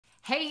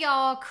Hey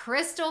y'all,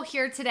 Crystal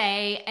here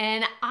today,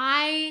 and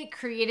I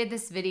created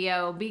this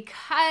video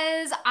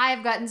because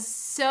I've gotten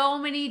so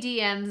many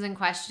DMs and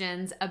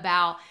questions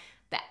about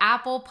the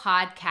Apple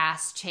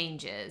Podcast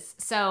changes.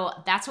 So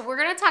that's what we're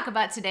going to talk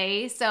about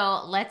today.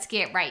 So let's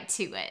get right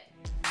to it.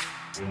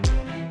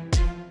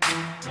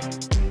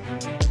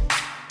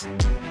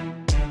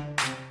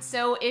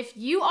 So if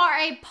you are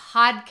a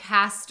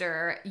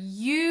podcaster,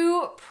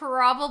 you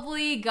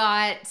probably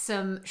got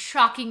some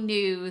shocking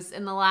news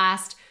in the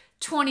last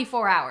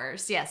 24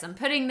 hours. Yes, I'm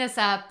putting this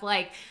up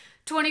like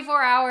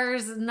 24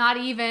 hours, not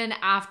even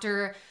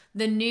after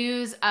the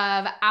news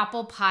of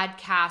Apple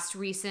Podcast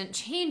recent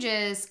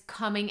changes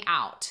coming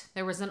out.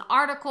 There was an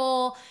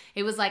article.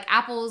 It was like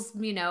Apple's,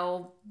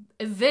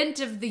 event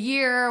of the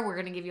year. We're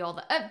going to give you all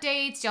the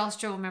updates. Y'all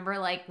still remember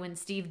like when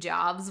Steve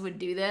Jobs would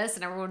do this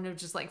and everyone would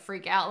just like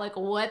freak out like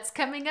what's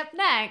coming up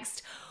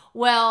next?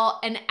 Well,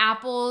 an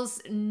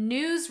Apple's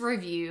news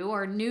review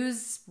or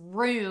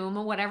newsroom,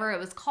 whatever it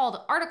was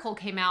called, article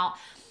came out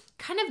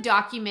kind of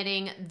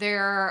documenting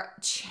their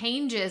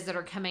changes that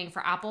are coming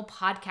for Apple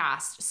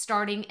Podcasts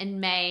starting in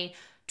May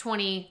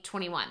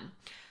 2021.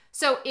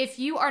 So if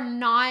you are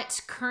not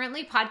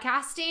currently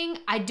podcasting,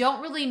 I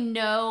don't really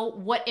know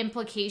what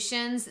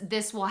implications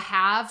this will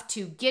have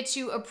to get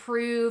you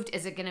approved.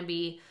 Is it going to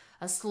be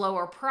a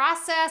slower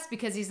process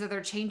because these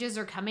other changes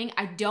are coming?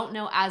 I don't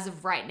know as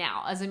of right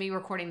now, as of me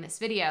recording this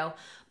video.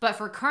 But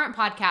for current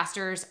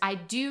podcasters, I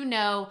do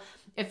know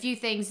a few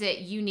things that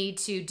you need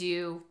to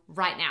do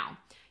right now.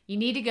 You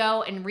need to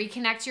go and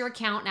reconnect your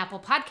account in Apple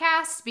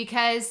Podcasts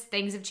because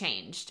things have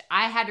changed.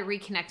 I had to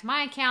reconnect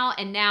my account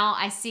and now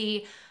I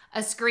see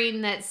a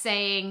screen that's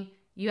saying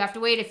you have to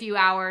wait a few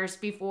hours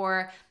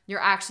before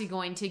you're actually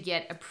going to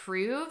get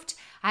approved.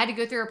 I had to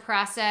go through a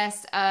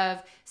process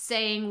of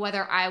saying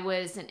whether I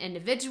was an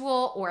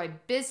individual or a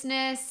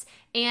business,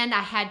 and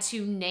I had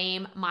to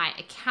name my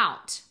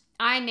account.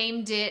 I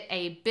named it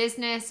a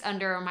business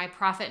under my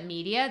Proffitt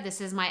Media. This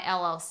is my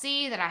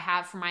LLC that I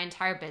have for my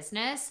entire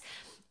business.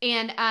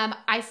 And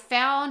I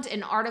found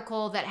an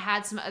article that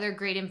had some other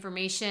great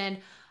information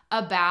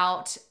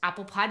about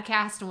Apple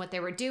Podcast and what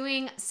they were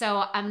doing.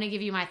 So I'm going to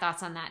give you my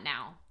thoughts on that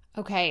now.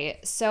 Okay,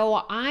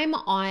 so I'm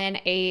on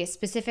a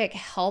specific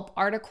help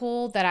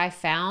article that I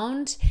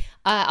found.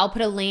 I'll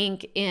put a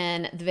link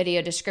in the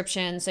video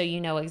description so you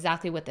know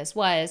exactly what this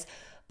was.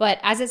 But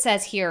as it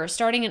says here,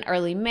 starting in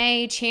early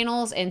May,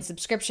 channels and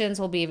subscriptions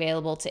will be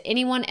available to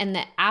anyone in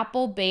the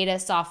Apple Beta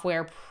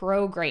software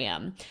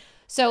program.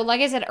 So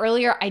like I said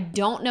earlier, I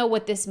don't know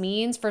what this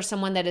means for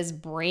someone that is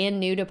brand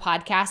new to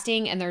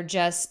podcasting and they're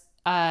just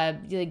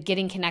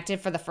getting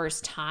connected for the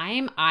first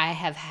time. I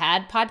have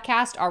had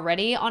podcast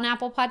already on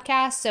Apple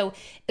Podcasts, so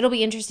it'll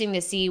be interesting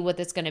to see what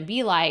it's going to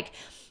be like.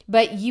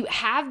 But you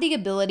have the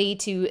ability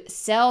to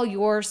sell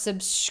your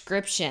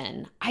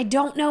subscription. I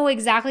don't know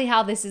exactly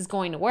how this is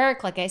going to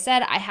work. Like I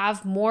said, I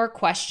have more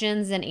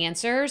questions than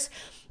answers,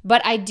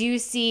 but I do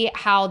see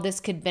how this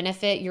could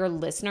benefit your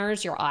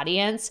listeners, your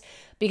audience,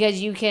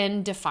 because you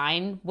can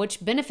define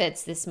which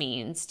benefits this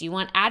means. Do you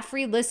want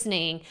ad-free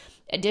listening,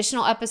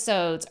 additional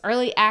episodes,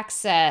 early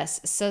access,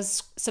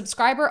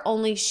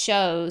 subscriber-only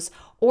shows,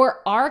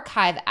 or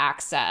archive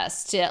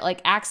access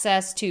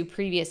to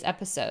previous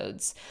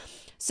episodes?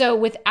 So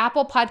with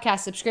Apple Podcast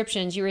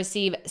subscriptions, you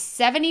receive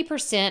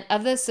 70%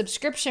 of the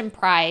subscription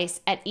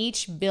price at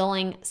each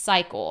billing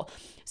cycle.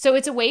 So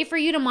it's a way for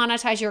you to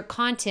monetize your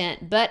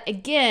content, but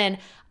again,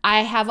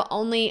 I have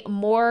only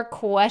more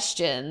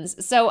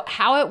questions. So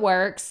how it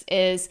works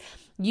is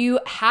you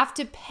have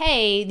to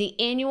pay the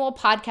annual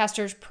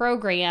podcasters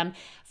program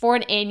for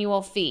an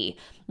annual fee.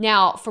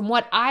 Now, from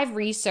what I've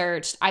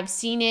researched, I've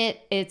seen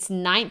it's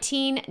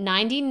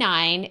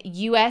 $19.99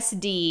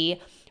 USD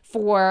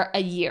for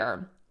a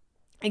year.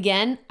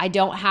 Again, I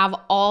don't have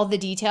all the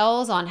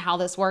details on how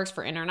this works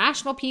for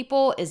international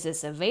people. Is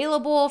this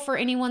available for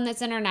anyone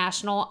that's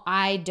international?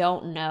 I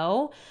don't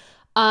know.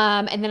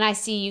 And then I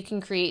see you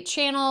can create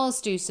channels,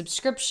 do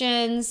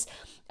subscriptions.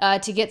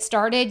 To get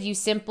started, you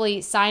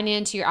simply sign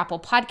into your Apple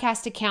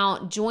Podcast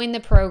account, join the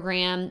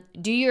program,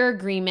 do your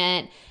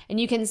agreement, and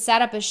you can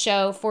set up a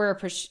show for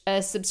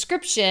a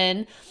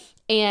subscription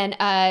and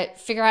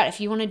figure out if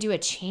you want to do a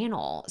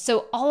channel.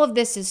 So all of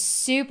this is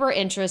super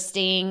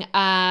interesting.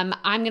 I'm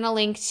going to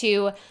link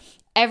to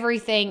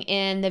everything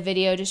in the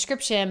video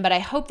description, but I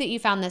hope that you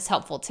found this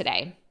helpful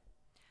today.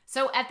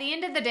 So at the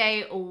end of the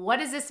day, what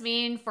does this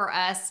mean for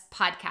us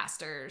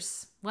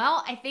podcasters?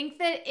 Well, I think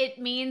that it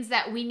means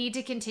that we need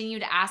to continue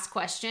to ask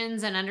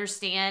questions and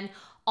understand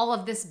all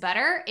of this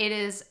better. It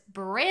is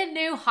brand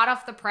new, hot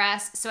off the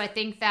press. So I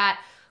think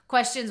that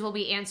questions will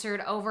be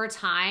answered over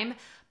time.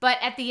 But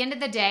at the end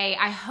of the day,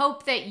 I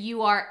hope that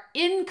you are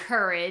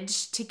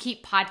encouraged to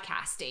keep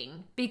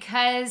podcasting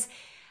because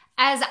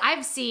as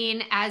I've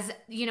seen, I've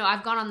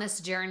gone on this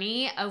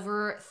journey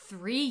over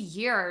 3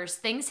 years,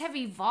 things have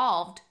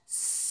evolved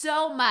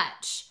so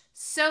much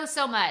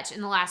in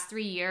the last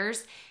 3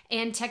 years,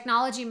 and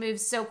technology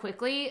moves so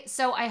quickly.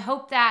 So I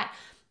hope that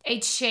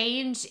a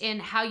change in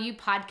how you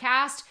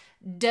podcast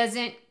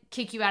doesn't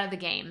kick you out of the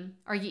game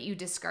or get you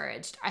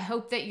discouraged. I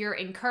hope that you're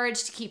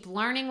encouraged to keep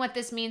learning what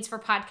this means for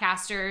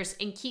podcasters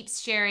and keep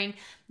sharing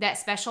that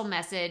special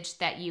message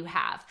that you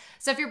have.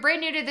 So if you're brand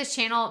new to this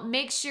channel,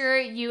 make sure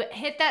you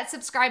hit that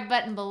subscribe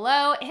button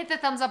below, hit the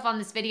thumbs up on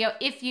this video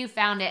if you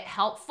found it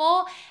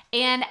helpful.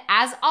 And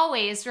as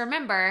always,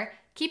 remember,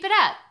 keep it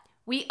up.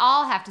 We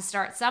all have to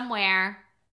start somewhere.